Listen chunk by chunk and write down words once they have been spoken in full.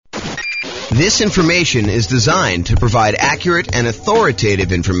This information is designed to provide accurate and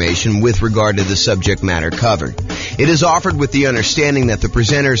authoritative information with regard to the subject matter covered. It is offered with the understanding that the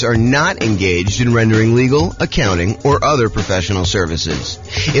presenters are not engaged in rendering legal, accounting, or other professional services.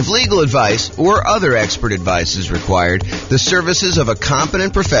 If legal advice or other expert advice is required, the services of a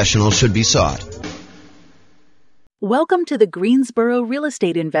competent professional should be sought. Welcome to the Greensboro Real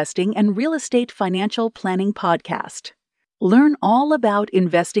Estate Investing and Real Estate Financial Planning Podcast. Learn all about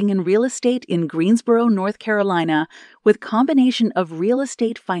investing in real estate in Greensboro, North Carolina, with combination of real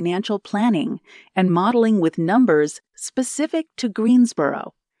estate financial planning and modeling with numbers specific to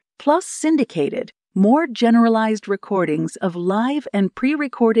Greensboro, plus syndicated, more generalized recordings of live and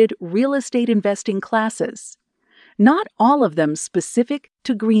pre-recorded real estate investing classes. Not all of them specific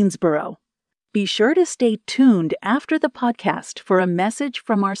to Greensboro. Be sure to stay tuned after the podcast for a message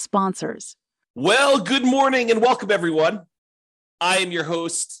from our sponsors. Well, good morning and welcome, everyone. I am your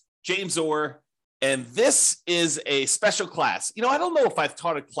host, James Orr, and this is a special class. I don't know if I've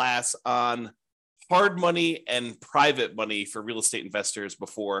taught a class on hard money and private money for real estate investors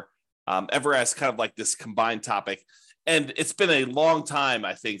before, ever as kind of like this combined topic. And it's been a long time,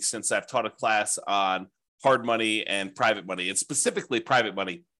 I think, since I've taught a class on hard money and private money, and specifically private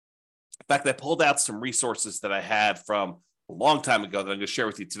money. In fact, I pulled out some resources that I had from a long time ago that I'm going to share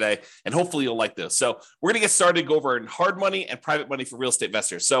with you today, and hopefully you'll like this. So we're going to get started, go over in hard money and private money for real estate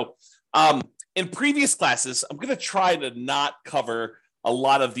investors. So in previous classes, I'm going to try to not cover a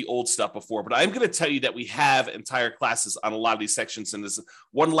lot of the old stuff before, but I'm going to tell you that we have entire classes on a lot of these sections, and there's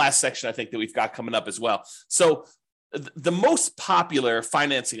one last section I think that we've got coming up as well. So the most popular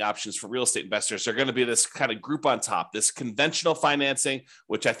financing options for real estate investors are going to be this kind of group on top, this conventional financing,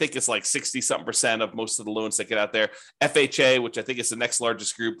 which I think is like 60-something% of most of the loans that get out there. FHA, which I think is the next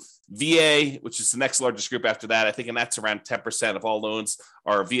largest group. VA, which is the next largest group after that, I think, and that's around 10% of all loans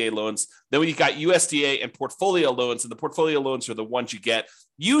are VA loans. Then you got USDA and portfolio loans, and the portfolio loans are the ones you get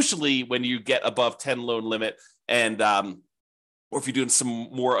usually when you get above 10 loan limit, and or if you're doing some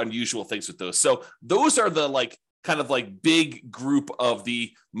more unusual things with those. So those are the kind of big group of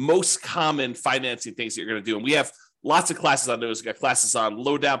the most common financing things that you're going to do. And we have lots of classes on those. We've got classes on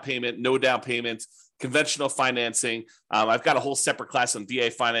low down payment, no down payment, conventional financing. I've got a whole separate class on VA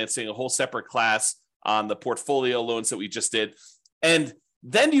financing, a whole separate class on the portfolio loans that we just did. And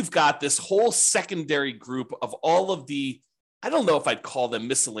then you've got this whole secondary group of all of the, I don't know if I'd call them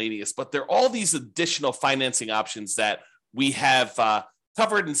miscellaneous, but they're all these additional financing options that we have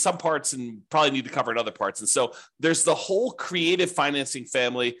covered in some parts and probably need to cover in other parts. And so there's the whole creative financing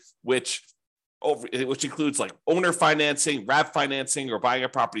family, which includes like owner financing, wrap financing, or buying a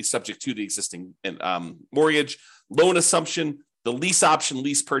property subject to the existing mortgage, loan assumption, the lease option,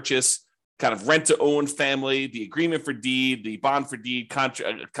 lease purchase, kind of rent to own family, the agreement for deed, the bond for deed,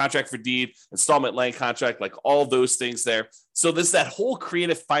 contract for deed, installment land contract, like all those things there. So there's that whole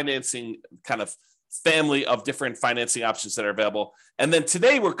creative financing kind of family of different financing options that are available. And then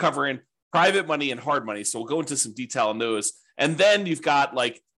today we're covering private money and hard money. So we'll go into some detail on those. And then you've got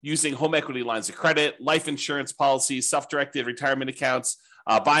using home equity lines of credit, life insurance policies, self-directed retirement accounts,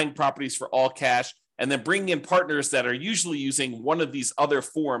 buying properties for all cash, and then bringing in partners that are usually using one of these other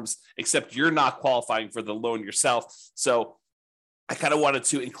forms, except you're not qualifying for the loan yourself. So I kind of wanted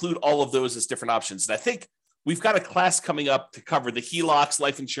to include all of those as different options. And I think we've got a class coming up to cover the HELOCs,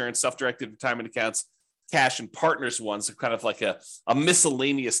 life insurance, self-directed retirement accounts, cash, and partners ones, so kind of like a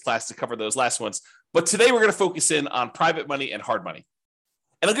miscellaneous class to cover those last ones. But today we're going to focus in on private money and hard money.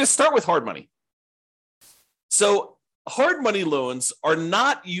 And I'm going to start with hard money. So hard money loans are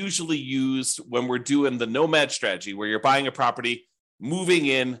not usually used when we're doing the nomad strategy, where you're buying a property, moving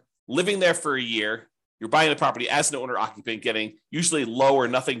in, living there for a year. You're buying the property as an owner-occupant, getting usually low or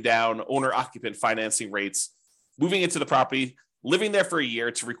nothing down owner-occupant financing rates, moving into the property, living there for a year.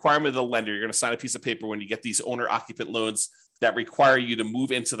 It's a requirement of the lender. You're going to sign a piece of paper when you get these owner-occupant loans that require you to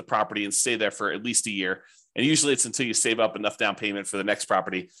move into the property and stay there for at least a year. And usually it's until you save up enough down payment for the next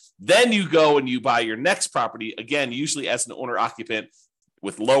property. Then you go and you buy your next property, again, usually as an owner-occupant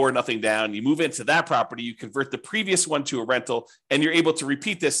with low or nothing down. You move into that property, you convert the previous one to a rental, and you're able to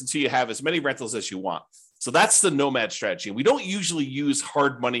repeat this until you have as many rentals as you want. So that's the nomad strategy. We don't usually use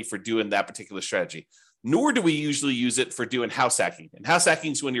hard money for doing that particular strategy, nor do we usually use it for doing house hacking. And house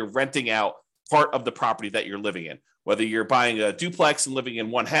hacking is when you're renting out part of the property that you're living in, whether you're buying a duplex and living in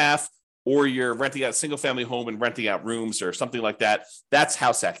one half, or you're renting out a single family home and renting out rooms or something like that. That's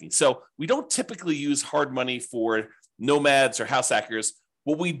house hacking. So we don't typically use hard money for nomads or house hackers.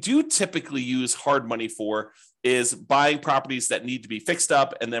 What we do typically use hard money for is buying properties that need to be fixed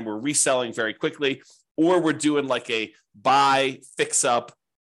up and then we're reselling very quickly, or we're doing like a buy, fix up,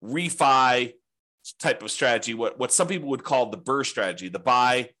 refi type of strategy, what some people would call the BRRRR strategy, the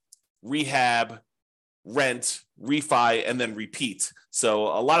buy, rehab, rent, refi, and then repeat. So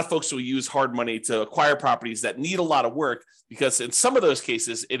a lot of folks will use hard money to acquire properties that need a lot of work, because in some of those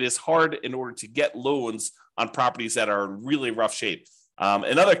cases, it is hard in order to get loans on properties that are in really rough shape.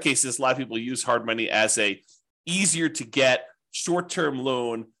 In other cases, a lot of people use hard money as a easier to get short-term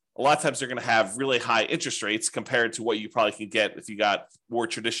loan. A lot of times they're going to have really high interest rates compared to what you probably can get if you got more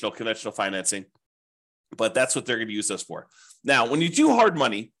traditional conventional financing. But that's what they're going to use those for. Now, when you do hard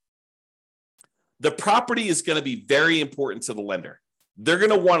money, the property is going to be very important to the lender. They're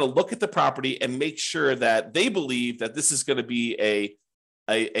going to want to look at the property and make sure that they believe that this is going to be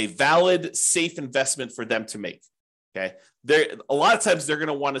a valid, safe investment for them to make. Okay. A lot of times they're going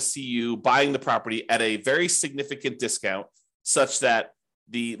to want to see you buying the property at a very significant discount, such that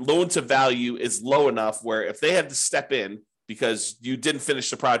the loan to value is low enough where if they had to step in because you didn't finish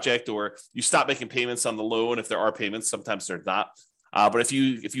the project or you stop making payments on the loan, if there are payments, sometimes they're not. But if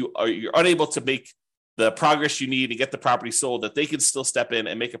you're unable to make the progress you need to get the property sold, that they can still step in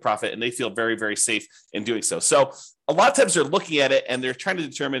and make a profit, and they feel very, very safe in doing so. So a lot of times they're looking at it and they're trying to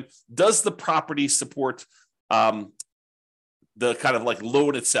determine, does the property support the kind of like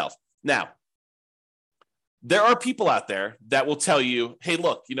loan itself? Now, there are people out there that will tell you, hey,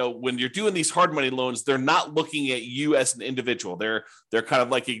 look, when you're doing these hard money loans, they're not looking at you as an individual. They're kind of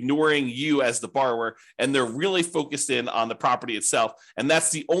like ignoring you as the borrower, and they're really focused in on the property itself. And that's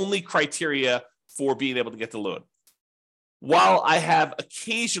the only criteria for being able to get the loan. While I have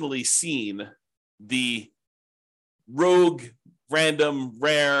occasionally seen the rogue, random,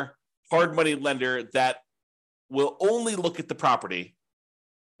 rare, hard money lender that will only look at the property,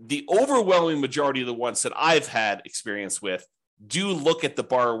 the overwhelming majority of the ones that I've had experience with do look at the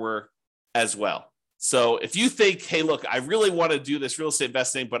borrower as well. So if you think, hey, look, I really want to do this real estate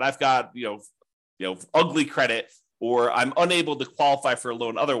investing, but I've got, ugly credit, or I'm unable to qualify for a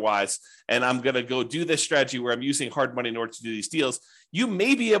loan otherwise, and I'm going to go do this strategy where I'm using hard money in order to do these deals, you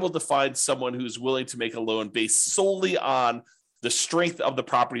may be able to find someone who's willing to make a loan based solely on the strength of the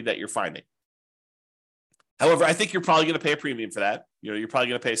property that you're finding. However, I think you're probably going to pay a premium for that. You're probably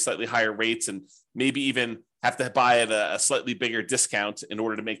going to pay slightly higher rates and maybe even have to buy at a slightly bigger discount in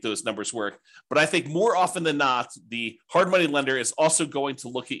order to make those numbers work. But I think more often than not, the hard money lender is also going to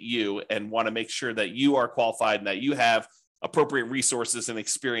look at you and want to make sure that you are qualified and that you have appropriate resources and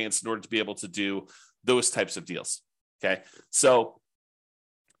experience in order to be able to do those types of deals. Okay. So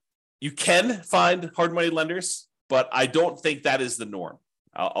you can find hard money lenders, but I don't think that is the norm.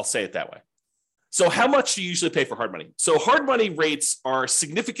 I'll say it that way. So how much do you usually pay for hard money? So hard money rates are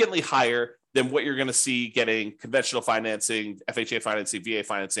significantly higher than what you're going to see getting conventional financing, FHA financing, VA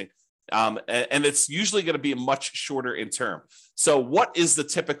financing. And it's usually going to be much shorter in term. So what is the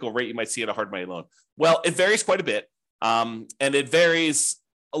typical rate you might see in a hard money loan? Well, it varies quite a bit. And it varies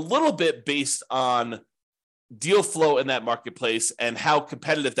a little bit based on deal flow in that marketplace and how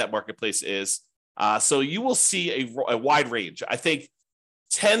competitive that marketplace is. So you will see a wide range. I think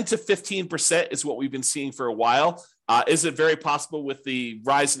 10 to 15% is what we've been seeing for a while. Is it very possible with the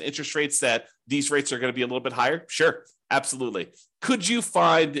rise in interest rates that these rates are going to be a little bit higher? Sure, absolutely. Could you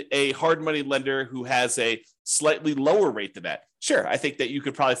find a hard money lender who has a slightly lower rate than that? Sure, I think that you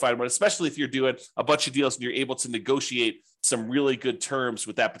could probably find one, especially if you're doing a bunch of deals and you're able to negotiate some really good terms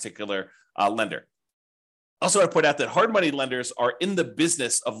with that particular lender. Also, I want to point out that hard money lenders are in the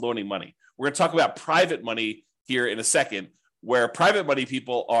business of loaning money. We're going to talk about private money here in a second, where private money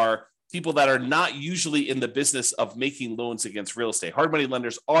people are people that are not usually in the business of making loans against real estate. Hard money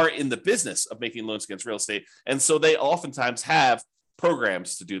lenders are in the business of making loans against real estate, and so they oftentimes have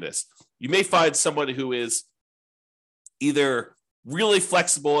programs to do this. You may find someone who is either really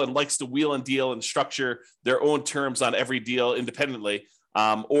flexible and likes to wheel and deal and structure their own terms on every deal independently,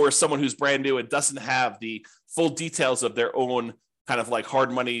 or someone who's brand new and doesn't have the full details of their own kind of like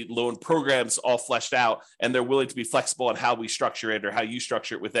hard money loan programs all fleshed out, and they're willing to be flexible on how we structure it or how you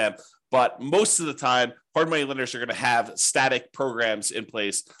structure it with them. But most of the time, hard money lenders are going to have static programs in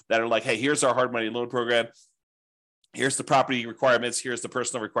place that are like, hey, here's our hard money loan program. Here's the property requirements. Here's the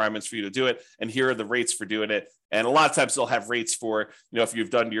personal requirements for you to do it. And here are the rates for doing it. And a lot of times they'll have rates for, if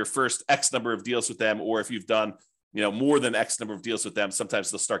you've done your first X number of deals with them, or if you've done, more than X number of deals with them,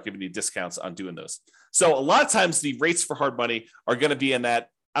 sometimes they'll start giving you discounts on doing those. So a lot of times the rates for hard money are going to be in that,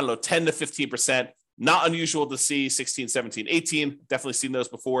 10 to 15%. Not unusual to see 16, 17, 18. Definitely seen those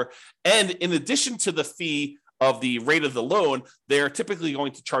before. And in addition to the fee of the rate of the loan, they are typically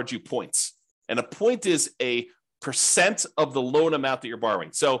going to charge you points. And a point is a percent of the loan amount that you're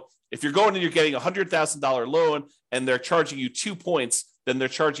borrowing. So if you're going and you're getting $100,000 loan and they're charging you 2 points, then they're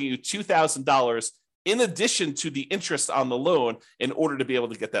charging you $2,000 in addition to the interest on the loan in order to be able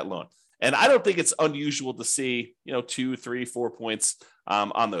to get that loan. And I don't think it's unusual to see, 2, 3, 4 points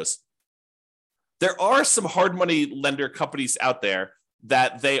on those. There are some hard money lender companies out there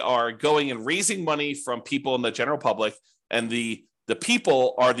that they are going and raising money from people in the general public, and the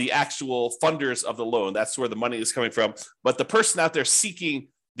people are the actual funders of the loan. That's where the money is coming from. But the person out there seeking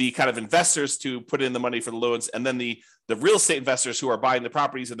the kind of investors to put in the money for the loans, and then the real estate investors who are buying the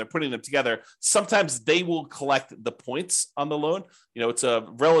properties and they're putting them together, sometimes they will collect the points on the loan. It's a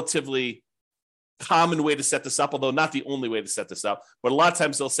relatively common way to set this up, although not the only way to set this up. But a lot of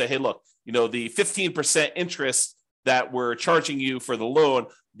times they'll say, hey, look, the 15% interest that we're charging you for the loan,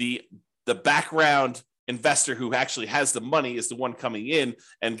 the background investor who actually has the money is the one coming in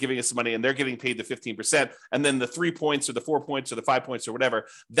and giving us the money, and they're getting paid the 15%. And then the 3 points or the 4 points or the 5 points or whatever,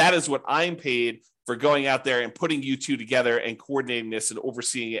 that is what I'm paid for going out there and putting you two together and coordinating this and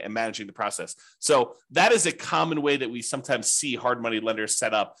overseeing it and managing the process. So that is a common way that we sometimes see hard money lenders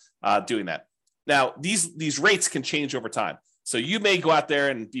set up doing that. Now, these rates can change over time. So you may go out there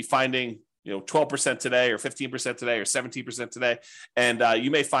and be finding 12% today or 15% today or 17% today. And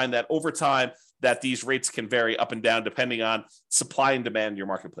you may find that over time that these rates can vary up and down depending on supply and demand in your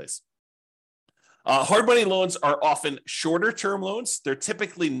marketplace. Hard money loans are often shorter term loans. They're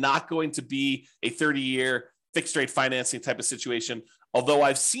typically not going to be a 30-year fixed rate financing type of situation. Although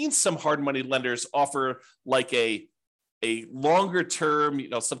I've seen some hard money lenders offer like a longer term,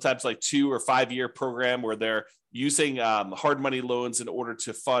 sometimes like 2 or 5 year program where they're using hard money loans in order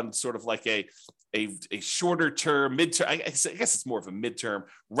to fund sort of like a shorter term, midterm, I guess it's more of a midterm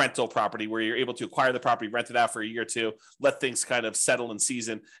rental property where you're able to acquire the property, rent it out for a year or two, let things kind of settle in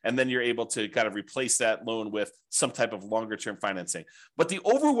season, and then you're able to kind of replace that loan with some type of longer term financing. But the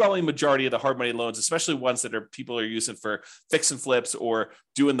overwhelming majority of the hard money loans, especially ones that people are using for fix and flips or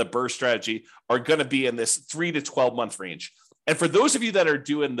doing the BRRRR strategy, are going to be in this 3 to 12 month range. And for those of you that are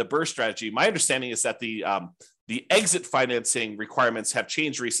doing the BRRRR strategy, my understanding is that the exit financing requirements have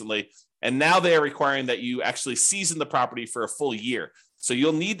changed recently. And now they are requiring that you actually season the property for a full year. So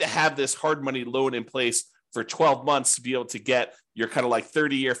you'll need to have this hard money loan in place for 12 months to be able to get your kind of like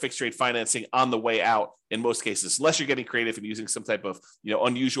 30-year fixed rate financing on the way out in most cases, unless you're getting creative and using some type of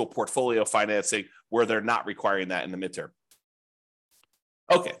unusual portfolio financing where they're not requiring that in the midterm.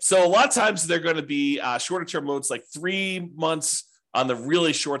 Okay, so a lot of times they're going to be shorter term loans, like 3 months on the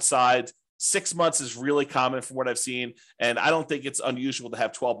really short side. 6 months is really common from what I've seen. And I don't think it's unusual to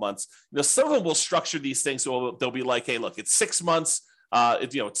have 12 months. Some of them will structure these things. So they'll be like, hey, look, it's 6 months.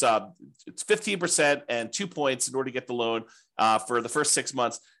 It's 15% and 2 points in order to get the loan for the first 6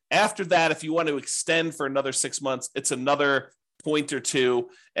 months. After that, if you want to extend for another 6 months, it's another point or two.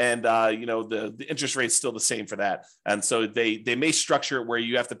 And, the interest rate's still the same for that. And so they may structure it where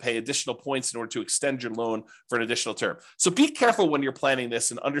you have to pay additional points in order to extend your loan for an additional term. So be careful when you're planning this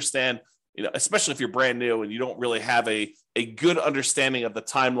and understand, especially if you're brand new and you don't really have a good understanding of the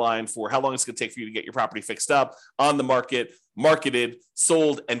timeline for how long it's going to take for you to get your property fixed up, on the market, marketed,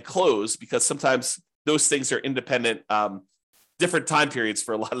 sold, and closed, because sometimes those things are independent, different time periods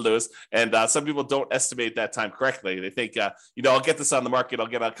for a lot of those. And some people don't estimate that time correctly. They think, I'll get this on the market, I'll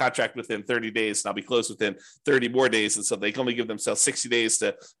get a contract within 30 days, and I'll be closed within 30 more days. And so they can only give themselves 60 days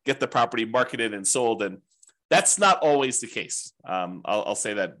to get the property marketed and sold. And that's not always the case. I'll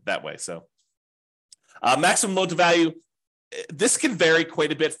say that way. So maximum loan to value, this can vary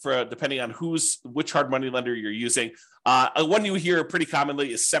quite a bit depending on which hard money lender you're using. One you hear pretty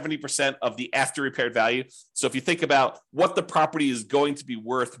commonly is 70% of the after repaired value. So if you think about what the property is going to be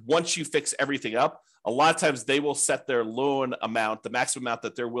worth once you fix everything up, a lot of times they will set their loan amount, the maximum amount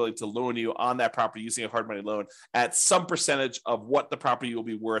that they're willing to loan you on that property using a hard money loan, at some percentage of what the property will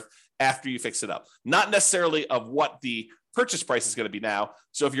be worth after you fix it up. Not necessarily of what the purchase price is going to be now.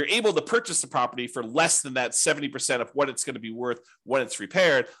 So if you're able to purchase the property for less than that 70% of what it's going to be worth when it's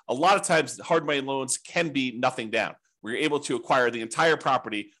repaired, a lot of times hard money loans can be nothing down, where you're able to acquire the entire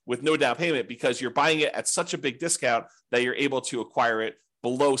property with no down payment because you're buying it at such a big discount that you're able to acquire it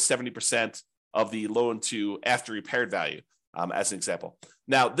below 70% of the loan to after repaired value, as an example.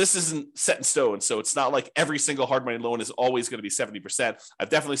 Now, this isn't set in stone, so it's not like every single hard money loan is always going to be 70%. I've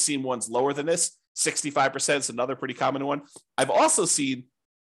definitely seen ones lower than this. 65% is another pretty common one. I've also seen,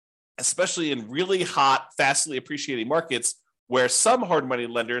 especially in really hot, fastly appreciating markets, where some hard money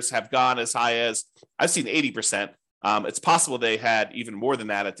lenders have gone as high as, I've seen 80%. It's possible they had even more than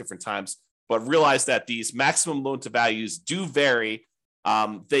that at different times, but realize that these maximum loan to values do vary.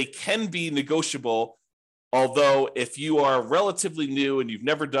 They can be negotiable, although if you are relatively new and you've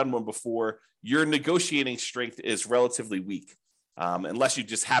never done one before, your negotiating strength is relatively weak. unless you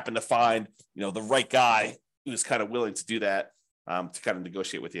just happen to find, the right guy who's kind of willing to do that to kind of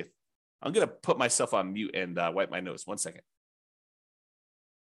negotiate with you. I'm going to put myself on mute and wipe my nose. 1 second.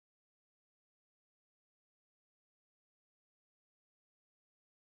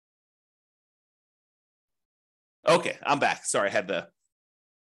 Okay, I'm back. Sorry, I had to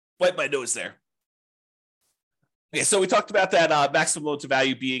wipe my nose there. Okay, so we talked about that maximum loan to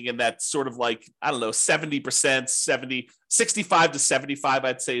value being in that sort of 70%, 65 to 75,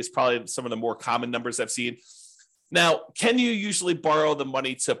 I'd say is probably some of the more common numbers I've seen. Now, can you usually borrow the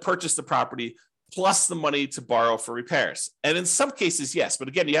money to purchase the property plus the money to borrow for repairs? And in some cases, yes. But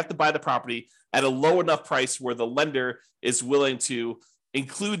again, you have to buy the property at a low enough price where the lender is willing to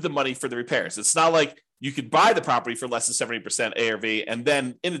include the money for the repairs. It's not like you could buy the property for less than 70% ARV, and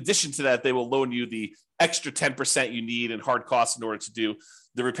then in addition to that, they will loan you the extra 10% you need in hard costs in order to do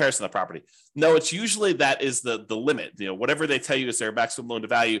the repairs on the property. No, it's usually that is the limit. Whatever they tell you is their maximum loan to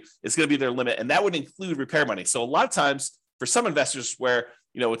value is going to be their limit, and that would include repair money. So a lot of times for some investors where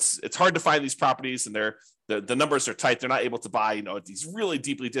it's hard to find these properties and the numbers are tight, they're not able to buy these really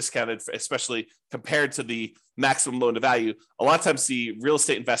deeply discounted, especially compared to the maximum loan to value. A lot of times the real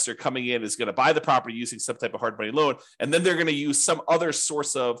estate investor coming in is going to buy the property using some type of hard money loan, and then they're going to use some other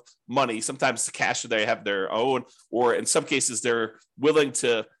source of money, sometimes the cash that they have their own, or in some cases they're willing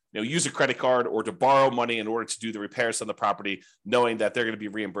to use a credit card or to borrow money in order to do the repairs on the property, knowing that they're going to be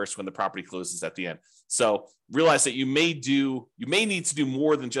reimbursed when the property closes at the end. So realize that you may need to do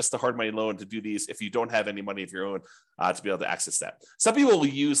more than just the hard money loan to do these if you don't have any money of your own to be able to access that. Some people will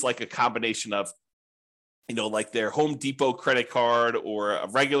use a combination of their Home Depot credit card or a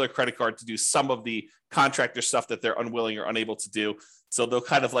regular credit card to do some of the contractor stuff that they're unwilling or unable to do. So they'll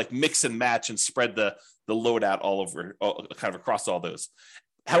kind of mix and match and spread the load out all over, kind of across all those.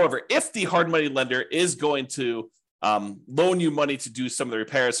 However, if the hard money lender is going to loan you money to do some of the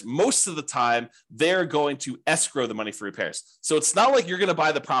repairs, most of the time they're going to escrow the money for repairs. So it's not like you're going to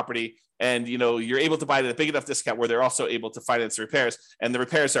buy the property and you're able to buy it at a big enough discount where they're also able to finance the repairs, and the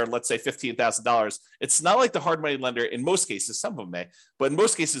repairs are, let's say, $15,000. It's not like the hard money lender, in most cases, some of them may, but in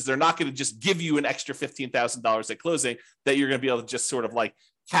most cases, they're not going to just give you an extra $15,000 at closing that you're going to be able to just sort of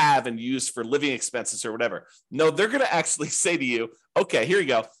have and use for living expenses or whatever. No, they're going to actually say to you, okay, here you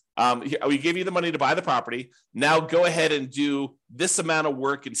go. We gave you the money to buy the property. Now go ahead and do this amount of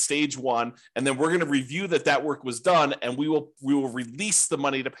work in stage one, and then we're going to review that work was done, and we will release the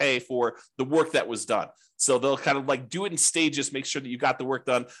money to pay for the work that was done. So they'll kind of do it in stages, make sure that you got the work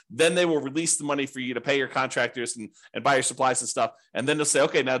done. Then they will release the money for you to pay your contractors and buy your supplies and stuff. And then they'll say,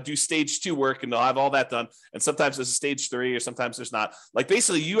 okay, now do stage 2 work, and they'll have all that done. And sometimes there's a stage 3, or sometimes there's not.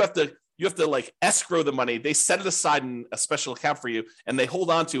 Basically you have to escrow the money. They set it aside in a special account for you, and they hold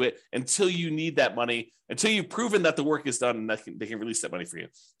on to it until you need that money, until you've proven that the work is done, and they can release that money for you.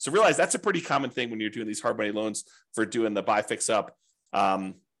 So realize that's a pretty common thing when you're doing these hard money loans for doing the buy, fix up,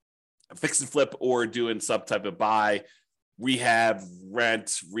 fix and flip, or doing some type of buy, rehab,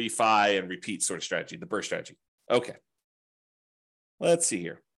 rent, refi, and repeat sort of strategy, the BRRRR strategy. Okay. Let's see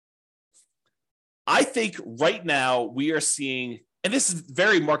here. I think right now we are seeing, and this is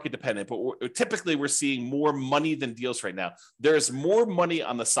very market dependent, but typically we're seeing more money than deals right now. There's more money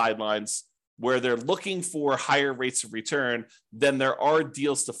on the sidelines where they're looking for higher rates of return than there are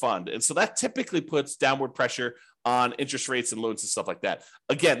deals to fund. And so that typically puts downward pressure on interest rates and loans and stuff like that.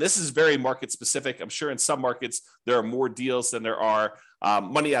 Again, this is very market specific. I'm sure in some markets there are more deals than there are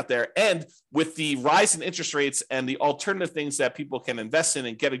money out there. And with the rise in interest rates and the alternative things that people can invest in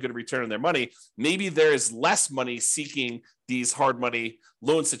and get a good return on their money, maybe there is less money seeking these hard money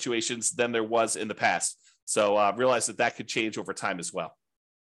loan situations than there was in the past. So realize that could change over time as well.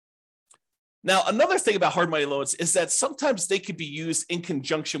 Now, another thing about hard money loans is that sometimes they could be used in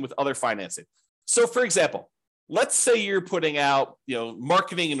conjunction with other financing. So for example, let's say you're putting out,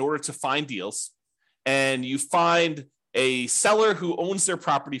 marketing in order to find deals, and you find a seller who owns their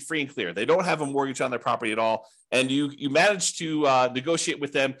property free and clear. They don't have a mortgage on their property at all. And you manage to negotiate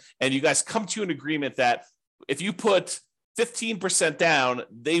with them, and you guys come to an agreement that if you put 15% down,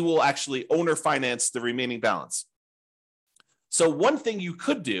 they will actually owner finance the remaining balance. So one thing you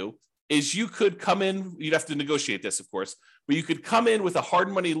could do is you could come in, you'd have to negotiate this, of course, but you could come in with a hard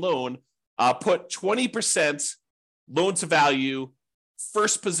money loan, put 20% loan to value,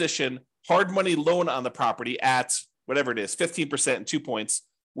 first position, hard money loan on the property at whatever it is, 15% and 2 points,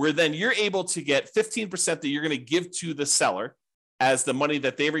 where then you're able to get 15% that you're going to give to the seller as the money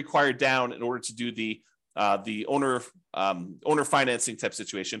that they require down in order to do the owner financing type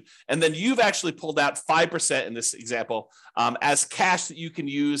situation. And then you've actually pulled out 5% in this example as cash that you can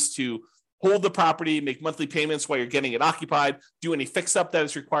use to hold the property, make monthly payments while you're getting it occupied, do any fix up that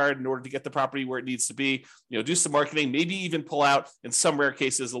is required in order to get the property where it needs to be, do some marketing, maybe even pull out, in some rare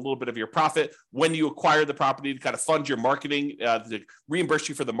cases, a little bit of your profit when you acquire the property to kind of fund your marketing, to reimburse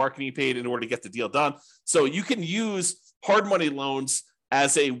you for the marketing you paid in order to get the deal done. So you can use hard money loans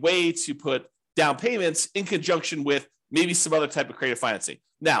as a way to put down payments in conjunction with maybe some other type of creative financing.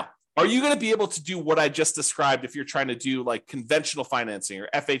 Now, are you going to be able to do what I just described if you're trying to do like conventional financing or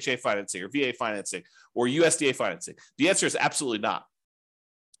FHA financing or VA financing or USDA financing? The answer is absolutely not.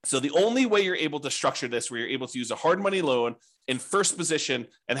 So the only way you're able to structure this where you're able to use a hard money loan in first position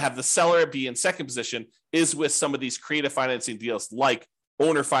and have the seller be in second position is with some of these creative financing deals like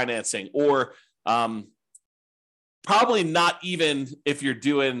owner financing or probably not even if you're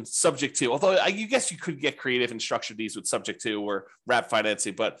doing subject to, although I guess you could get creative and structure these with subject to or wrap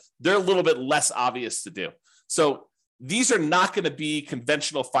financing, but they're a little bit less obvious to do. So these are not going to be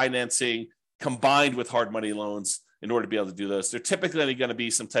conventional financing combined with hard money loans in order to be able to do those. They're typically going to be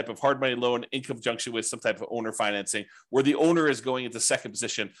some type of hard money loan in conjunction with some type of owner financing where the owner is going into second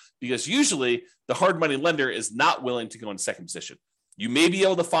position because usually the hard money lender is not willing to go into second position. You may be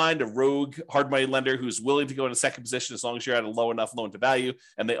able to find a rogue hard money lender who's willing to go into second position as long as you're at a low enough loan to value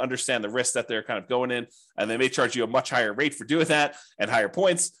and they understand the risk that they're kind of going in, and they may charge you a much higher rate for doing that and higher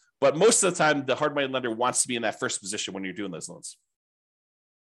points. But most of the time, the hard money lender wants to be in that first position when you're doing those loans.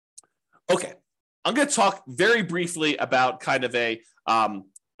 Okay, I'm going to talk very briefly about kind of a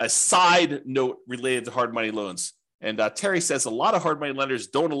side note related to hard money loans. And Terry says a lot of hard money lenders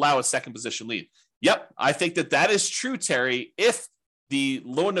don't allow a second position lien. Yep, I think that is true, Terry. If the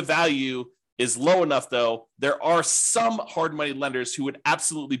loan to value is low enough, though, there are some hard money lenders who would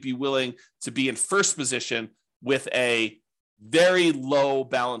absolutely be willing to be in first position with a very low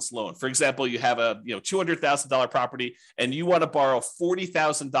balance loan. For example, you have a $200,000 property and you want to borrow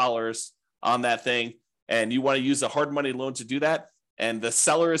 $40,000 on that thing, and you want to use a hard money loan to do that, and the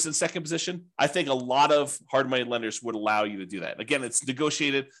seller is in second position. I think a lot of hard money lenders would allow you to do that. Again, it's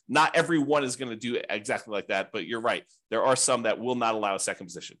negotiated. Not everyone is going to do it exactly like that, but you're right. There are some that will not allow a second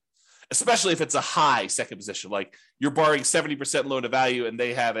position, especially if it's a high second position. Like you're borrowing 70% loan to value and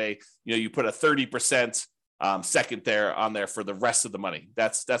they have you put a 30% second there on there for the rest of the money.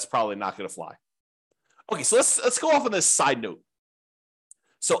 That's probably not going to fly. Okay, so let's go off on this side note.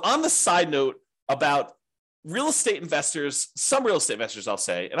 So on the side note about real estate investors, some real estate investors, I'll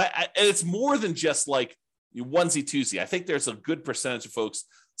say, and it's more than just like onesie twosie. I think there's a good percentage of folks.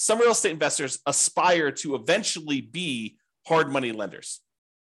 Some real estate investors aspire to eventually be hard money lenders.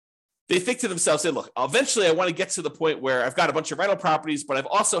 They think to themselves, look, eventually I want to get to the point where I've got a bunch of rental properties, but I've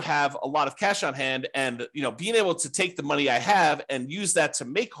also have a lot of cash on hand, and being able to take the money I have and use that to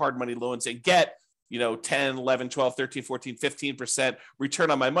make hard money loans and get 10, 11, 12, 13, 14, 15%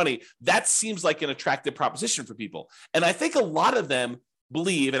 return on my money. That seems like an attractive proposition for people. And I think a lot of them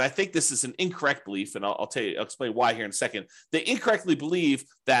believe, and I think this is an incorrect belief, and I'll explain why here in a second. They incorrectly believe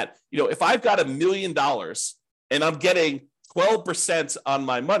that, if I've got $1 million and I'm getting 12% on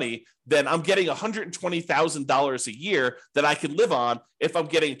my money, then I'm getting $120,000 a year that I can live on if I'm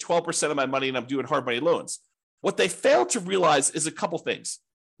getting 12% of my money and I'm doing hard money loans. What they fail to realize is a couple things.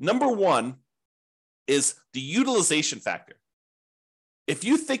 Number one is the utilization factor. If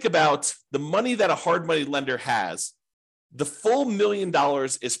you think about the money that a hard money lender has, the full $1 million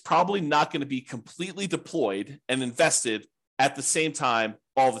is probably not going to be completely deployed and invested at the same time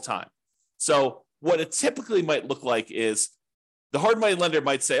all the time. So what it typically might look like is the hard money lender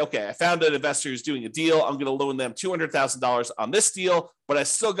might say, okay, I found an investor who's doing a deal. I'm going to loan them $200,000 on this deal, but I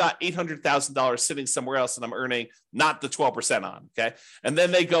still got $800,000 sitting somewhere else and I'm earning not the 12% on, okay? And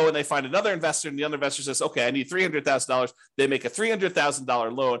then they go and they find another investor and the other investor says, okay, I need $300,000. They make a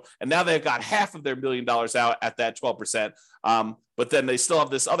 $300,000 loan and now they've got half of their $1 million out at that 12%. But then they still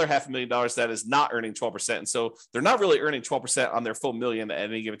have this other $500,000 that is not earning 12%. And so they're not really earning 12% on their full $1 million at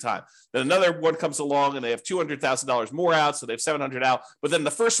any given time. Then another one comes along and they have $200,000 more out. So they have $700,000 out, but then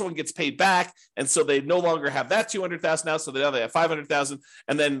the first one gets paid back. And so they no longer have that $200,000 out. So now they have $500,000.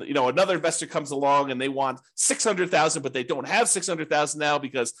 And then, another investor comes along and they want $600,000, but they don't have $600,000 now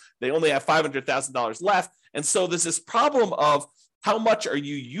because they only have $500,000 left. And so there's this problem of how much are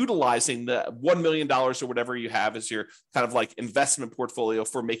you utilizing the $1 million or whatever you have as your kind of like investment portfolio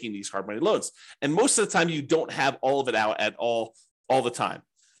for making these hard money loans. And most of the time you don't have all of it out at all the time.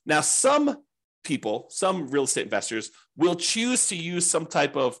 Now, some people, some real estate investors will choose to use some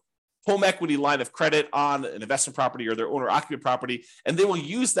type of home equity line of credit on an investment property or their owner occupant property, and they will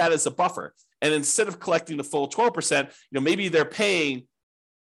use that as a buffer. And instead of collecting the full 12%, maybe they're paying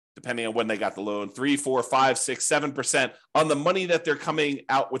depending on when they got the loan, 3, 4, 5, 6, 7% on the money that they're coming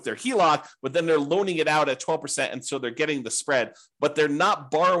out with their HELOC, but then they're loaning it out at 12%. And so they're getting the spread, but they're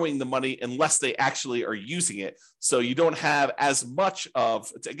not borrowing the money unless they actually are using it. So you don't have as much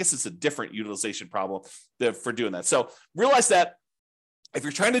of, I guess it's a different utilization problem for doing that. So realize that if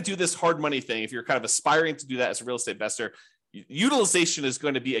you're trying to do this hard money thing, if you're kind of aspiring to do that as a real estate investor, utilization is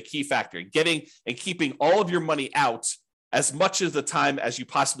going to be a key factor. Getting and keeping all of your money out as much of the time as you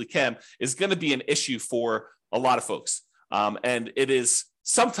possibly can is going to be an issue for a lot of folks. And it is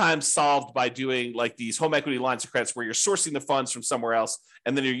sometimes solved by doing like these home equity lines of credits where you're sourcing the funds from somewhere else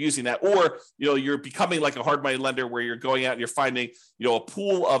and then you're using that, or you're becoming like a hard money lender where you're going out and you're finding a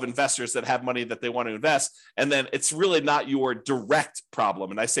pool of investors that have money that they want to invest, and then it's really not your direct problem.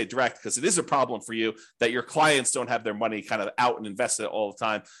 And I say direct because it is a problem for you that your clients don't have their money kind of out and invested all the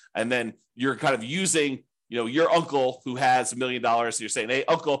time, and then you're kind of using your uncle who has $1 million. You're saying, hey,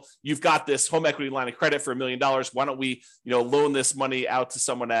 uncle, you've got this home equity line of credit for $1 million. Why don't we, loan this money out to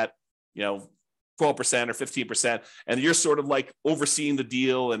someone at, 12% or 15%. And you're sort of like overseeing the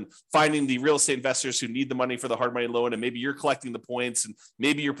deal and finding the real estate investors who need the money for the hard money loan. And maybe you're collecting the points and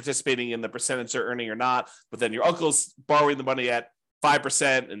maybe you're participating in the percentage they're earning or not. But then your uncle's borrowing the money at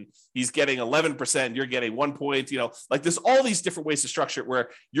 5% and he's getting 11%, you're getting 1 point, like there's all these different ways to structure it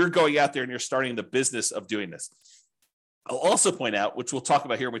where you're going out there and you're starting the business of doing this. I'll also point out, which we'll talk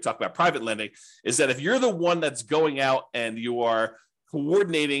about here when we talk about private lending, is that if you're the one that's going out and you are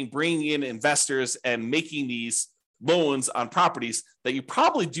coordinating, bringing in investors and making these loans on properties, that you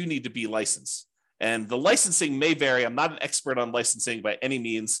probably do need to be licensed. And the licensing may vary. I'm not an expert on licensing by any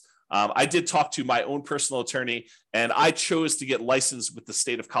means. I did talk to my own personal attorney, and I chose to get licensed with the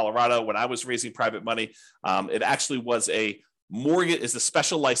state of Colorado when I was raising private money. It actually was a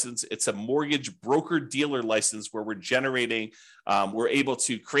special license. It's a mortgage broker dealer license where we're generating, we're able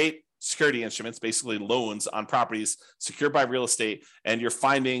to create security instruments, basically loans on properties secured by real estate, and you're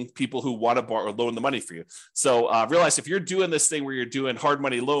finding people who want to borrow or loan the money for you. So realize if you're doing this thing where you're doing hard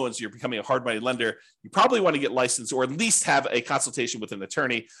money loans, you're becoming a hard money lender, you probably want to get licensed or at least have a consultation with an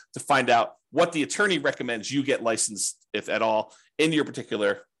attorney to find out what the attorney recommends you get licensed, if at all, in your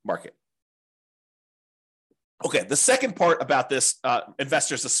particular market. Okay, the second part about this,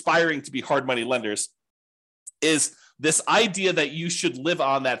 investors aspiring to be hard money lenders, is this idea that you should live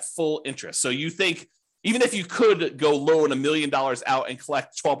on that full interest. So you think, even if you could go loan $1 million out and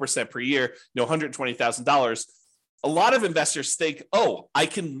collect 12% per year, $120,000, a lot of investors think, oh, I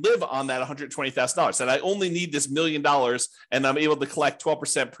can live on that $120,000, that I only need this $1 million and I'm able to collect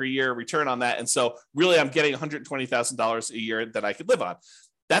 12% per year return on that. And so really I'm getting $120,000 a year that I could live on.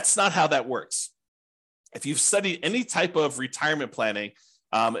 That's not how that works. If you've studied any type of retirement planning,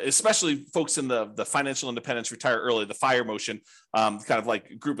 especially folks in the financial independence, retire early, the FIRE motion, kind of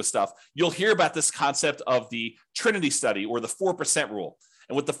like group of stuff, you'll hear about this concept of the Trinity study or the 4% rule.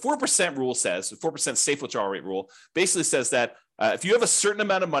 And what the 4% rule says, the 4% safe withdrawal rate rule, basically says that if you have a certain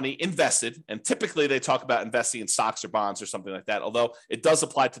amount of money invested, and typically they talk about investing in stocks or bonds or something like that, although it does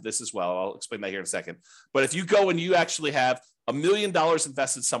apply to this as well. I'll explain that here in a second. But if you go and you actually have $1 million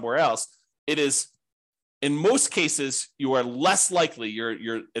invested somewhere else, it is, in most cases, you are less likely,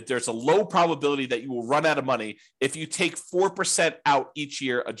 there's a low probability that you will run out of money if you take 4% out each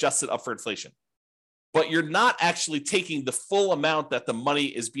year, adjusted up for inflation. But you're not actually taking the full amount that the money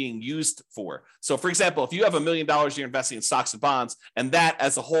is being used for. So for example, if you have $1 million you're investing in stocks and bonds, and that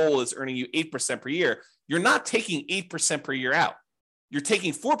as a whole is earning you 8% per year, you're not taking 8% per year out. You're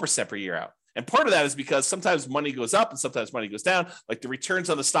taking 4% per year out. And part of that is because sometimes money goes up and sometimes money goes down. Like the returns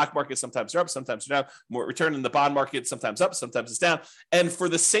on the stock market, sometimes they're up, sometimes they're down. More return in the bond market, sometimes up, sometimes it's down. And for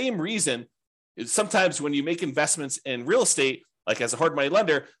the same reason, sometimes when you make investments in real estate, like as a hard money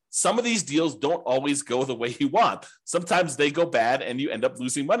lender, some of these deals don't always go the way you want. Sometimes they go bad and you end up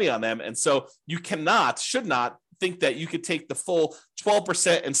losing money on them. And so you should not think that you could take the full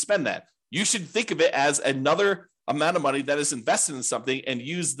 12% and spend that. You should think of it as another amount of money that is invested in something and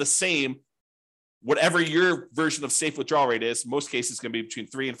use the same, whatever your version of safe withdrawal rate is. Most cases going to be between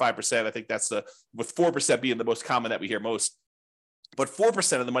 3 and 5%. I think that's with 4% being the most common that we hear most, but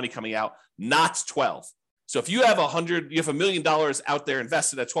 4% of the money coming out, not 12. So if you have $1 million out there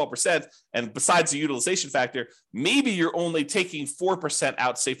invested at 12%, and besides the utilization factor, maybe you're only taking 4%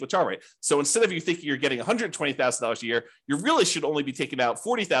 out safe withdrawal rate. So instead of you thinking you're getting $120,000 a year, you really should only be taking out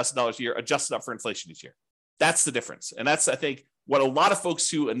 $40,000 a year, adjusted up for inflation each year. That's the difference. And that's, I think, what a lot of folks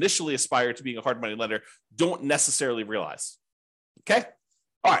who initially aspire to being a hard money lender don't necessarily realize. Okay.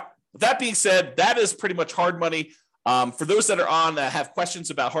 All right. With that being said, that is pretty much hard money. For those that are on that have questions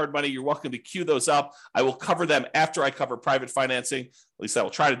about hard money, you're welcome to queue those up. I will cover them after I cover private financing. At least I will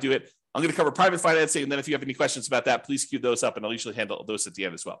try to do it. I'm going to cover private financing, and then if you have any questions about that, please queue those up, and I'll usually handle those at the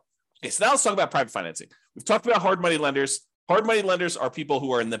end as well. Okay, so now let's talk about private financing. We've talked about hard money lenders. Hard money lenders are people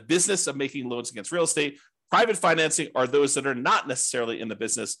who are in the business of making loans against real estate. Private financing are those that are not necessarily in the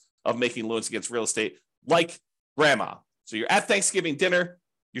business of making loans against real estate, like grandma. So you're at Thanksgiving dinner,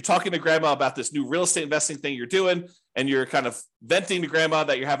 you're talking to grandma about this new real estate investing thing you're doing, and you're kind of venting to grandma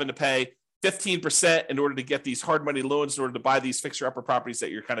that you're having to pay 15% in order to get these hard money loans in order to buy these fixer-upper properties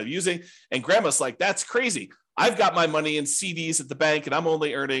that you're kind of using. And grandma's like, that's crazy. I've got my money in CDs at the bank, and I'm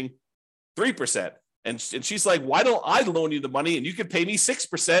only earning 3%. And she's like, why don't I loan you the money and you can pay me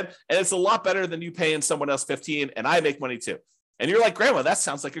 6%? And it's a lot better than you paying someone else 15%, and I make money too. And you're like, grandma, that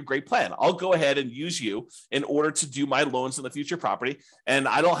sounds like a great plan. I'll go ahead and use you in order to do my loans in the future property. And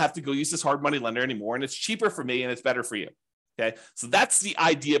I don't have to go use this hard money lender anymore. And it's cheaper for me and it's better for you. Okay. So that's the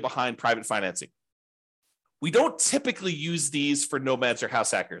idea behind private financing. We don't typically use these for nomads or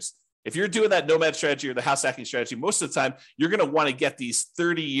house hackers. If you're doing that nomad strategy or the house hacking strategy, most of the time, you're going to want to get these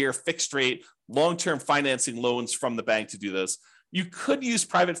 30-year fixed rate, long-term financing loans from the bank to do this. You could use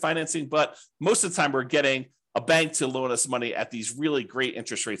private financing, but most of the time we're getting a bank to loan us money at these really great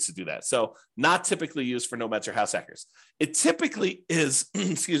interest rates to do that. So not typically used for nomads or house hackers. It typically is,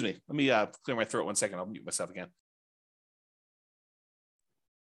 excuse me, let me clear my throat 1 second. I'll mute myself again.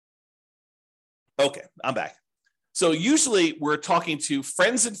 Okay, I'm back. So usually we're talking to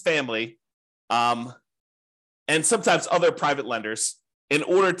friends and family and sometimes other private lenders in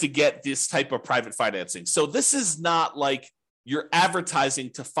order to get this type of private financing. So this is not like you're advertising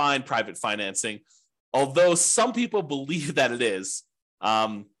to find private financing, although some people believe that it is.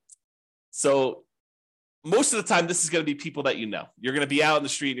 So most of the time, this is going to be people that you know. You're going to be out in the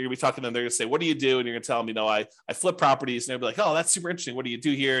street and you're going to be talking to them. They're going to say, what do you do? And you're going to tell them, I flip properties. And they'll be like, oh, that's super interesting. What do you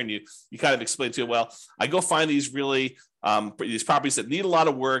do here? And you kind of explain to them, well, I go find these really these properties that need a lot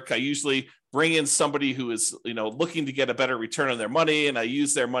of work. I usually bring in somebody who is, looking to get a better return on their money. And I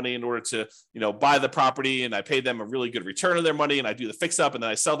use their money in order to, buy the property, and I pay them a really good return on their money. And I do the fix up, and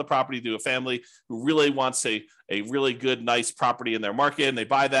then I sell the property to a family who really wants a really good, nice property in their market. And they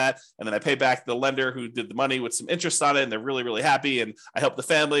buy that. And then I pay back the lender who did the money with some interest on it. And they're really, really happy. And I help the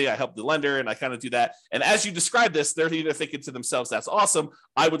family, I help the lender, and I kind of do that. And as you describe this, they're either thinking to themselves, that's awesome.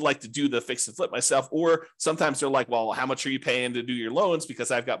 I would like to do the fix and flip myself. Or sometimes they're like, well, how much are you paying to do your loans?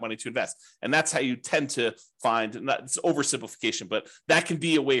 Because I've got money to invest. And that's how you tend to find, it's oversimplification, but that can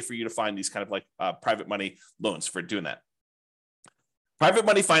be a way for you to find these kind of like private money loans for doing that. Private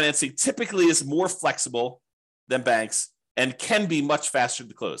money financing typically is more flexible than banks and can be much faster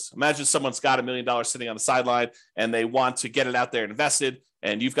to close. Imagine someone's got $1 million sitting on the sideline and they want to get it out there and invested,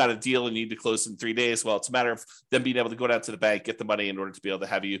 and you've got a deal and you need to close in 3 days. Well, it's a matter of them being able to go down to the bank, get the money in order to be able to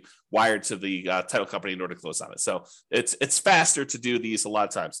have you wired to the title company in order to close on it. So it's faster to do these a lot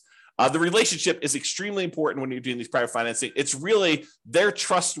of times. The relationship is extremely important when you're doing these private financing. It's really their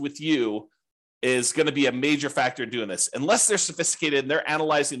trust with you is going to be a major factor in doing this. Unless they're sophisticated and they're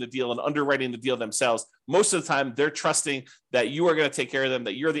analyzing the deal and underwriting the deal themselves, most of the time they're trusting that you are going to take care of them,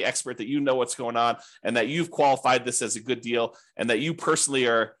 that you're the expert, that you know what's going on, and that you've qualified this as a good deal, and that you personally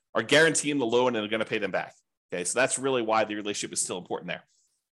are guaranteeing the loan and are going to pay them back. Okay, so that's really why the relationship is still important there.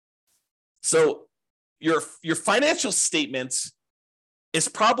 So your financial statements is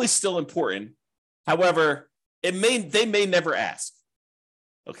probably still important. However, they may never ask.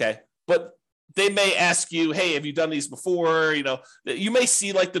 Okay, but they may ask you, hey, have you done these before? You may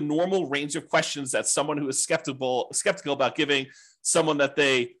see like the normal range of questions that someone who is skeptical about giving someone that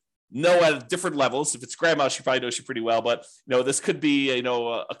they know at different levels. If it's grandma, she probably knows you pretty well, but this could be,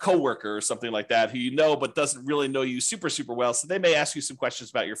 a coworker or something like that who but doesn't really know you super, super well. So they may ask you some questions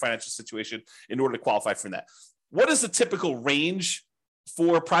about your financial situation in order to qualify for that. What is the typical range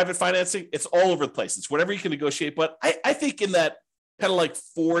for private financing? It's all over the place. It's whatever you can negotiate, but I think in that kind of like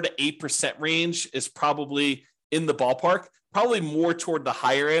 4 to 8% range is probably in the ballpark, probably more toward the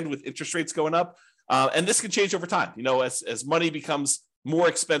higher end with interest rates going up. And this can change over time. As money becomes more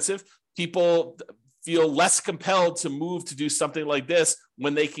expensive, people feel less compelled to move to do something like this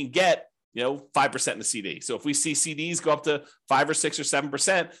when they can get 5% in the CD. So if we see CDs go up to 5 or 6 or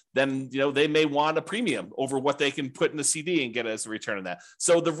 7%, then, they may want a premium over what they can put in the CD and get as a return on that.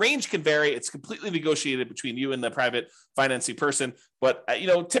 So the range can vary. It's completely negotiated between you and the private financing person. But,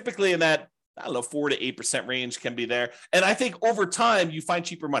 typically in that, 4 to 8% range can be there. And I think over time you find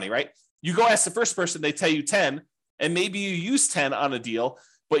cheaper money, right? You go ask the first person, they tell you 10, and maybe you use 10 on a deal,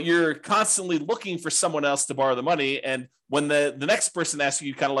 but you're constantly looking for someone else to borrow the money. And when the next person asks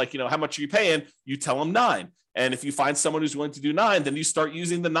you kind of like, how much are you paying? You tell them 9. And if you find someone who's willing to do 9, then you start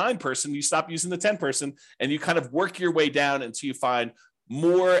using the 9 person, you stop using the 10 person, and you kind of work your way down until you find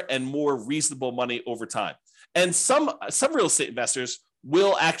more and more reasonable money over time. And some real estate investors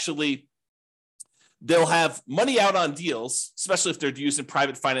will actually, they'll have money out on deals, especially if they're using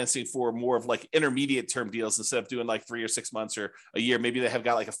private financing for more of like intermediate term deals instead of doing like 3 or 6 months or a year. Maybe they have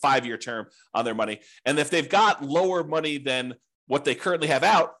got like a 5-year term on their money. And if they've got lower money than what they currently have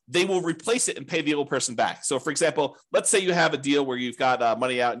out, they will replace it and pay the old person back. So for example, let's say you have a deal where you've got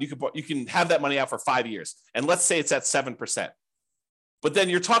money out and you can have that money out for 5 years. And let's say it's at 7%. But then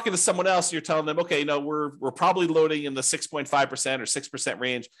you're talking to someone else and you're telling them, okay, we're probably loading in the 6.5% or 6%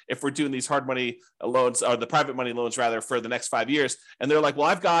 range if we're doing these hard money loans, or the private money loans rather, for the next 5 years. And they're like, well,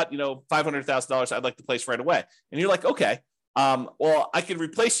 I've got, $500,000 I'd like to place right away. And you're like, okay, well, I can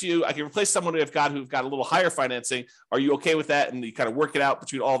replace you. I can replace someone who've got a little higher financing. Are you okay with that? And you kind of work it out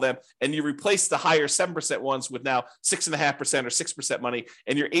between all of them. And you replace the higher 7% ones with now 6.5% or 6% money.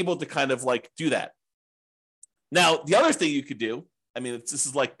 And you're able to kind of like do that. Now, the other thing you could do, this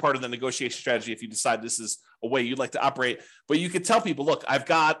is like part of the negotiation strategy if you decide this is a way you'd like to operate, but you could tell people, look, I've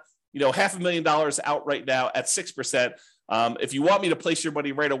got, $500,000 out right now at 6%. If you want me to place your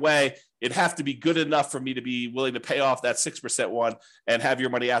money right away, it'd have to be good enough for me to be willing to pay off that 6% one and have your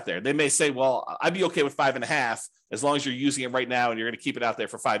money out there. They may say, well, I'd be okay with 5.5 as long as you're using it right now and you're going to keep it out there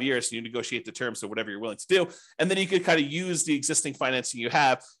for 5 years. So you negotiate the terms of whatever you're willing to do. And then you could kind of use the existing financing you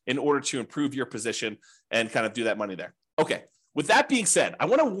have in order to improve your position and kind of do that money there. Okay. With that being said, I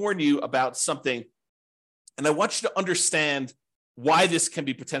want to warn you about something, and I want you to understand why this can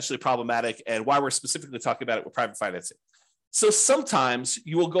be potentially problematic and why we're specifically talking about it with private financing. So sometimes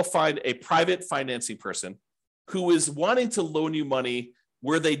you will go find a private financing person who is wanting to loan you money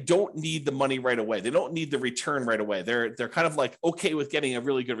where they don't need the money right away. They don't need the return right away. They're kind of like okay with getting a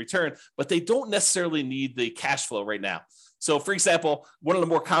really good return, but they don't necessarily need the cash flow right now. So for example, one of the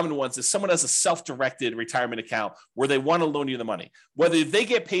more common ones is someone has a self-directed retirement account where they want to loan you the money. Whether they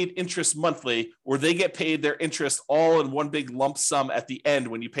get paid interest monthly or they get paid their interest all in one big lump sum at the end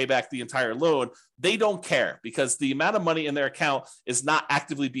when you pay back the entire loan, they don't care because the amount of money in their account is not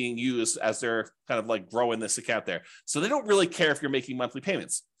actively being used as they're kind of like growing this account there. So they don't really care if you're making monthly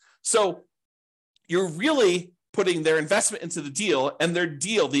payments. So you're really putting their investment into the deal, and their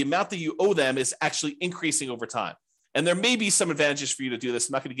deal, the amount that you owe them, is actually increasing over time. And there may be some advantages for you to do this.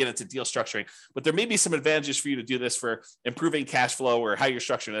 I'm not going to get into deal structuring, but there may be some advantages for you to do this for improving cash flow or how you're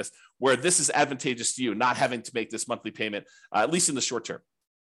structuring this, where this is advantageous to you, not having to make this monthly payment, at least in the short term.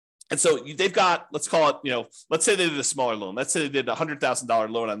 And so they've got, let's call it, let's say they did a smaller loan. Let's say they did a $100,000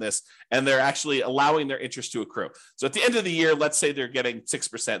 loan on this, and they're actually allowing their interest to accrue. So at the end of the year, let's say they're getting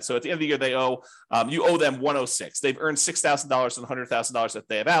 6%. So at the end of the year, they owe, you owe them 106. They've earned $6,000 and $100,000 that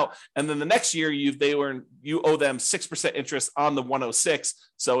they have out. And then the next year, you owe them 6% interest on the 106.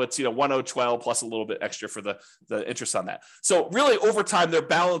 So it's 1012 plus a little bit extra for the interest on that. So really over time, their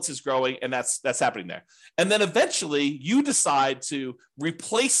balance is growing, and that's happening there. And then eventually you decide to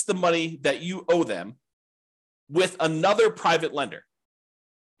replace the money that you owe them with another private lender.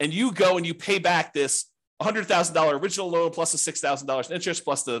 And you go and you pay back this $100,000 original loan plus the $6,000 in interest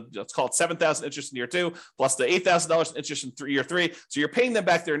plus the, let's call it $7,000 interest in year 2 plus the $8,000 in interest in year 3. So you're paying them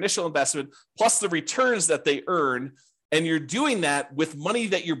back their initial investment plus the returns that they earn. And you're doing that with money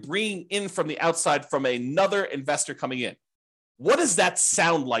that you're bringing in from the outside from another investor coming in. What does that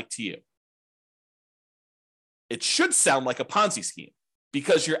sound like to you? It should sound like a Ponzi scheme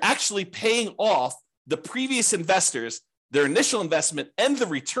because you're actually paying off the previous investors, their initial investment and the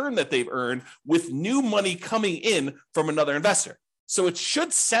return that they've earned with new money coming in from another investor. So it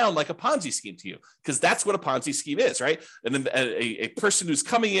should sound like a Ponzi scheme to you because that's what a Ponzi scheme is, right? And then a person who's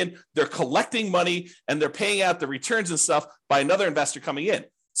coming in, they're collecting money and they're paying out the returns and stuff by another investor coming in.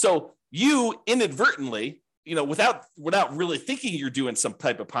 So you inadvertently, without really thinking you're doing some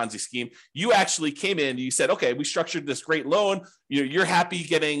type of Ponzi scheme, you actually came in, you said, okay, we structured this great loan. You're happy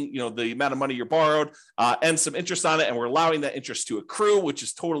getting, the amount of money you borrowed and some interest on it. And we're allowing that interest to accrue, which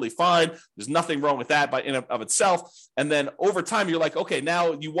is totally fine. There's nothing wrong with that by in of itself. And then over time, you're like, okay,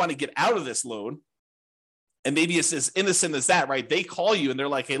 now you want to get out of this loan. And maybe it's as innocent as that, right? They call you and they're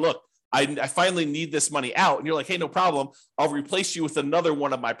like, hey, look, I finally need this money out. And you're like, hey, no problem. I'll replace you with another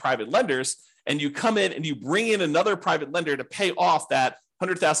one of my private lenders. And you come in and you bring in another private lender to pay off that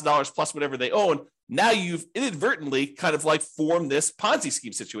 $100,000 plus whatever they own. Now you've inadvertently kind of like formed this Ponzi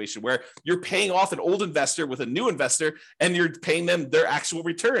scheme situation where you're paying off an old investor with a new investor and you're paying them their actual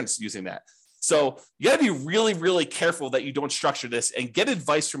returns using that. So you got to be really, really careful that you don't structure this and get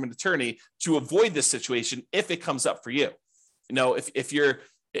advice from an attorney to avoid this situation if it comes up for you. If you're,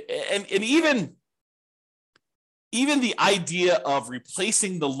 and even even the idea of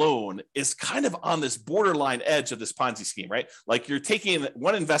replacing the loan is kind of on this borderline edge of this Ponzi scheme, right? Like you're taking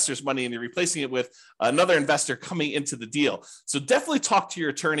one investor's money and you're replacing it with another investor coming into the deal. So definitely talk to your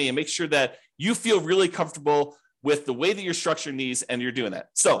attorney and make sure that you feel really comfortable with the way that you're structuring these and you're doing that.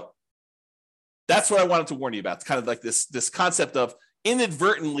 So that's what I wanted to warn you about. It's kind of like this concept of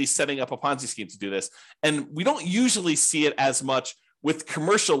inadvertently setting up a Ponzi scheme to do this. And we don't usually see it as much with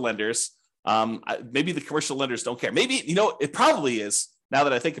commercial lenders. Maybe the commercial lenders don't care. Maybe, it probably is, now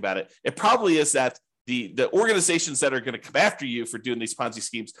that I think about it, it probably is that the organizations that are going to come after you for doing these Ponzi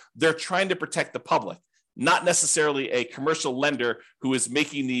schemes, they're trying to protect the public, not necessarily a commercial lender who is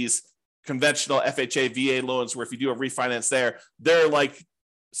making these conventional FHA, VA loans where if you do a refinance there, they're like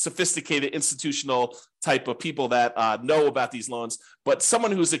sophisticated institutional type of people that know about these loans. But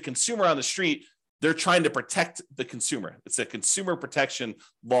someone who's a consumer on the street, they're trying to protect the consumer. It's a consumer protection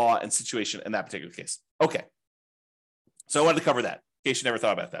law and situation in that particular case. Okay. So I wanted to cover that in case you never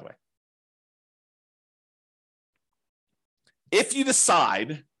thought about it that way. If you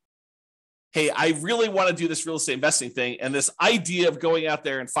decide, hey, I really want to do this real estate investing thing, and this idea of going out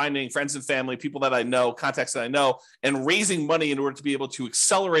there and finding friends and family, people that I know, contacts that I know, and raising money in order to be able to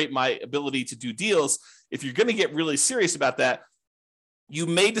accelerate my ability to do deals, if you're going to get really serious about that, you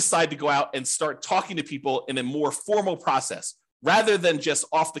may decide to go out and start talking to people in a more formal process rather than just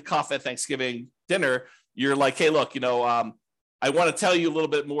off the cuff at Thanksgiving dinner. You're like, hey, look, I want to tell you a little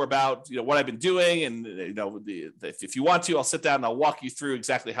bit more about, what I've been doing. And, if you want to, I'll sit down and I'll walk you through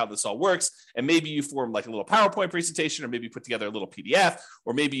exactly how this all works. And maybe you form like a little PowerPoint presentation, or maybe put together a little PDF,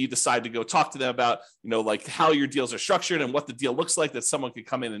 or maybe you decide to go talk to them about, like how your deals are structured and what the deal looks like that someone could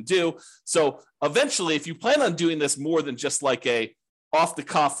come in and do. So eventually, if you plan on doing this more than just like a off the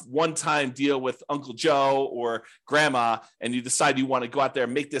cuff one-time deal with Uncle Joe or grandma, and you decide you want to go out there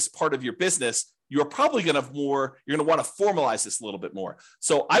and make this part of your business, you're probably going to want to formalize this a little bit more.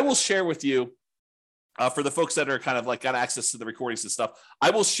 So I will share with you, for the folks that are kind of like got access to the recordings and stuff, I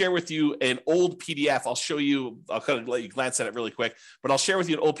will share with you an old PDF. I'll kind of let you glance at it really quick, but I'll share with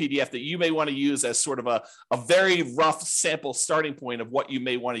you an old PDF that you may want to use as sort of a very rough sample starting point of what you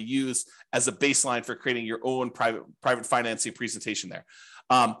may want to use as a baseline for creating your own private financing presentation there.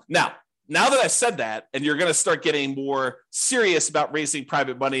 Now that I've said that, and you're going to start getting more serious about raising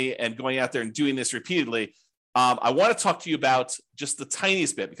private money and going out there and doing this repeatedly, I want to talk to you about just the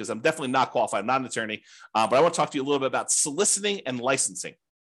tiniest bit, because I'm definitely not qualified. I'm not an attorney, but I want to talk to you a little bit about soliciting and licensing.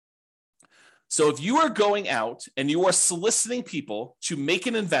 So if you are going out and you are soliciting people to make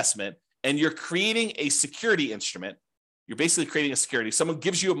an investment and you're creating a security instrument, you're basically creating a security. Someone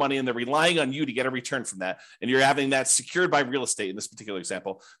gives you money and they're relying on you to get a return from that. And you're having that secured by real estate in this particular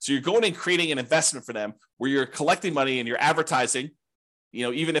example. So you're going and creating an investment for them where you're collecting money and you're advertising.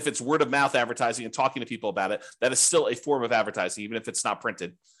 Even if it's word of mouth advertising and talking to people about it, that is still a form of advertising, even if it's not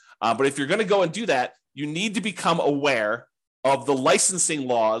printed. But if you're going to go and do that, you need to become aware of the licensing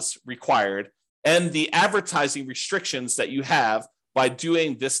laws required and the advertising restrictions that you have by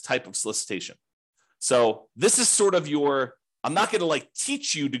doing this type of solicitation. So this is sort of I'm not going to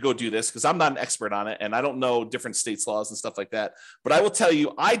teach you to go do this because I'm not an expert on it and I don't know different states' laws and stuff like that. But I will tell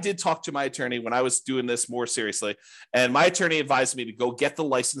you, I did talk to my attorney when I was doing this more seriously. And my attorney advised me to go get the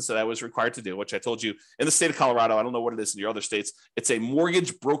license that I was required to do, which I told you in the state of Colorado. I don't know what it is in your other states. It's a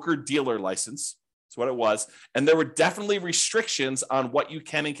mortgage broker dealer license. That's what it was. And there were definitely restrictions on what you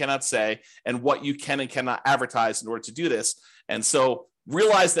can and cannot say and what you can and cannot advertise in order to do this. And so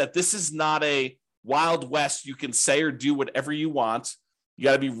realize that this is not a Wild West. You can say or do whatever you want. You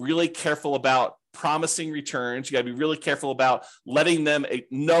got to be really careful about promising returns. You got to be really careful about letting them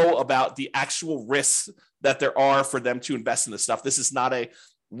know about the actual risks that there are for them to invest in this stuff. This is not a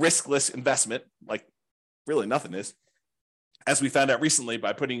riskless investment, like really nothing is, as we found out recently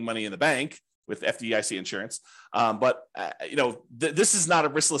by putting money in the bank with FDIC insurance. This is not a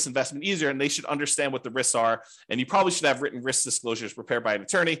riskless investment either, and they should understand what the risks are. And you probably should have written risk disclosures prepared by an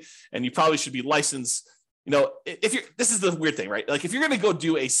attorney, and you probably should be licensed. This is the weird thing, right? Like if you're going to go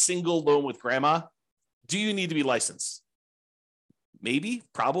do a single loan with grandma, do you need to be licensed? Maybe,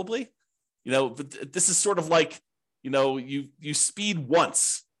 probably. But this is sort of like, you speed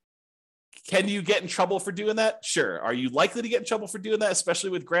once. Can you get in trouble for doing that? Sure. Are you likely to get in trouble for doing that,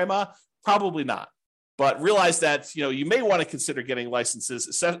 especially with grandma? Probably not. But realize that, you may want to consider getting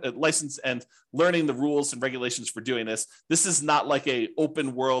licensed and learning the rules and regulations for doing this. This is not like a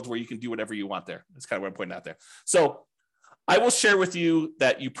open world where you can do whatever you want there. That's kind of what I'm pointing out there. So I will share with you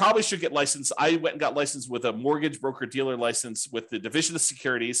that you probably should get licensed. I went and got licensed with a mortgage broker dealer license with the Division of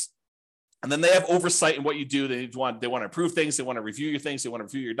Securities. And then they have oversight in what you do. They want to improve things. They want to review your things. They want to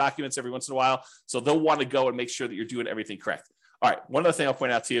review your documents every once in a while. So they'll want to go and make sure that you're doing everything correct. All right. One other thing I'll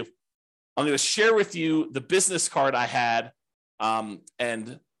point out to you. I'm going to share with you the business card I had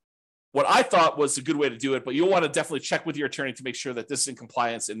and what I thought was a good way to do it, but you'll want to definitely check with your attorney to make sure that this is in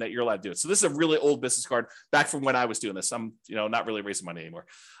compliance and that you're allowed to do it. So this is a really old business card back from when I was doing this. I'm, not really raising money anymore.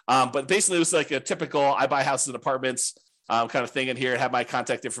 But basically it was like a typical, I buy houses and apartments kind of thing in here. Have my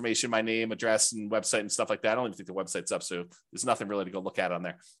contact information, my name, address, and website and stuff like that. I don't even think the website's up, so there's nothing really to go look at on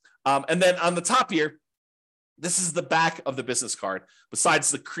there. And then on the top here, this is the back of the business card.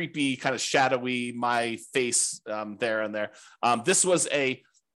 Besides the creepy kind of shadowy, my face there and there. This was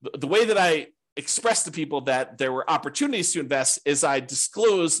the way that I expressed to people that there were opportunities to invest is I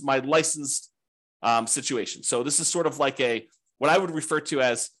disclosed my licensed situation. So this is sort of like what I would refer to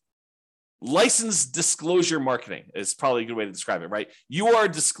as licensed disclosure marketing is probably a good way to describe it, right? You are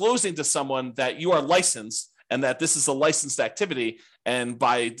disclosing to someone that you are licensed and that this is a licensed activity. And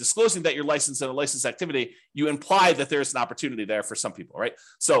by disclosing that you're licensed in a licensed activity, you imply that there's an opportunity there for some people, right?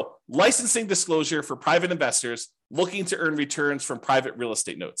 So licensing disclosure for private investors looking to earn returns from private real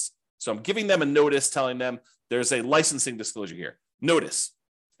estate notes. So I'm giving them a notice telling them there's a licensing disclosure here. Notice.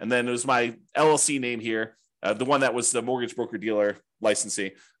 And then it was my LLC name here. The one that was the mortgage broker dealer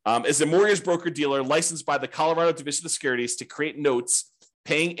licensing is a mortgage broker dealer licensed by the Colorado Division of Securities to create notes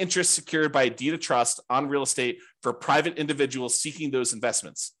paying interest secured by a deed of trust on real estate for private individuals seeking those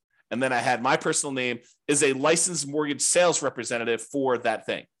investments. And then I had my personal name is a licensed mortgage sales representative for that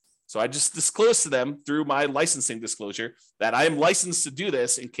thing. So I just disclosed to them through my licensing disclosure that I am licensed to do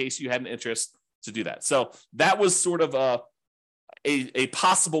this in case you had an interest to do that. So that was sort of a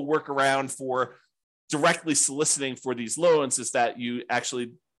possible workaround for directly soliciting for these loans, is that you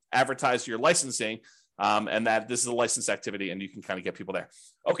actually advertise your licensing and that this is a licensed activity and you can kind of get people there.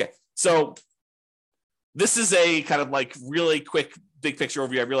 Okay, so this is a kind of like really quick, big picture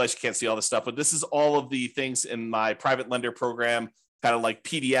overview. I realize you can't see all this stuff, but this is all of the things in my private lender program, kind of like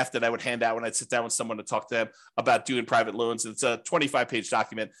PDF that I would hand out when I'd sit down with someone to talk to them about doing private loans. It's a 25-page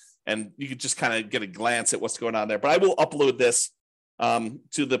document, and you could just kind of get a glance at what's going on there. But I will upload this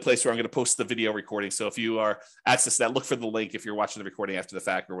to the place where I'm going to post the video recording. So if you are accessing that, look for the link if you're watching the recording after the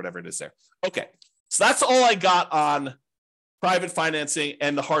fact or whatever it is there. Okay, so that's all I got on private financing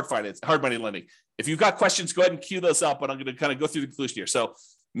and the hard money lending. If you've got questions, go ahead and queue those up, but I'm going to kind of go through the conclusion here. So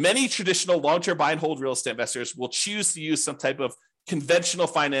many traditional long-term buy and hold real estate investors will choose to use some type of conventional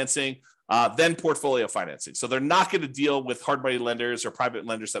financing, then portfolio financing. So they're not going to deal with hard money lenders or private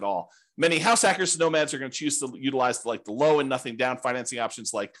lenders at all. Many house hackers and nomads are going to choose to utilize the low and nothing down financing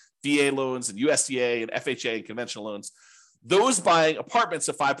options like VA loans and USDA and FHA and conventional loans. Those buying apartments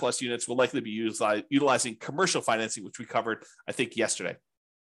of 5+ units will likely be utilizing commercial financing, which we covered, I think, yesterday.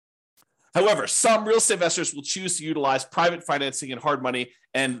 However, some real estate investors will choose to utilize private financing and hard money,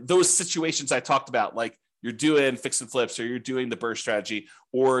 and those situations I talked about, like you're doing fix and flips, or you're doing the BRRRR strategy,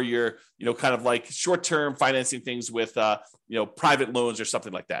 or you're, kind of like short-term financing things with, private loans or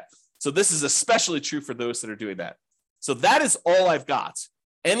something like that. So this is especially true for those that are doing that. So that is all I've got.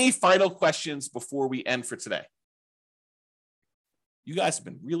 Any final questions before we end for today? You guys have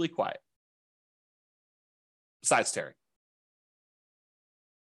been really quiet. Besides Terry.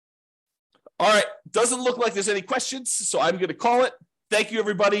 All right. Doesn't look like there's any questions, so I'm going to call it. Thank you,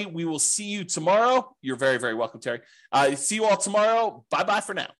 everybody. We will see you tomorrow. You're very, very welcome, Terry. See you all tomorrow. Bye-bye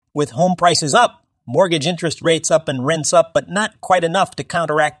for now. With home prices up, mortgage interest rates up, and rents up, but not quite enough to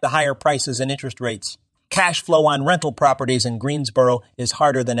counteract the higher prices and interest rates. Cash flow on rental properties in Greensboro is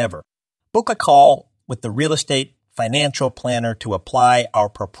harder than ever. Book a call with the Real Estate Financial Planner to apply our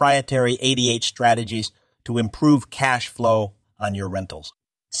proprietary 88 strategies to improve cash flow on your rentals.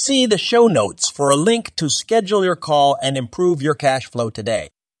 See the show notes for a link to schedule your call and improve your cash flow today.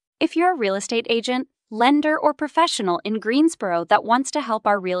 If you're a real estate agent, lender, or professional in Greensboro that wants to help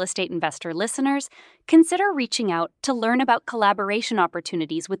our real estate investor listeners, consider reaching out to learn about collaboration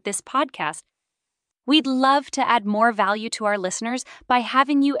opportunities with this podcast. We'd love to add more value to our listeners by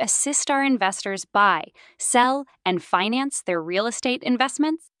having you assist our investors buy, sell, and finance their real estate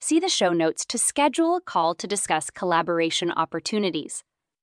investments. See the show notes to schedule a call to discuss collaboration opportunities.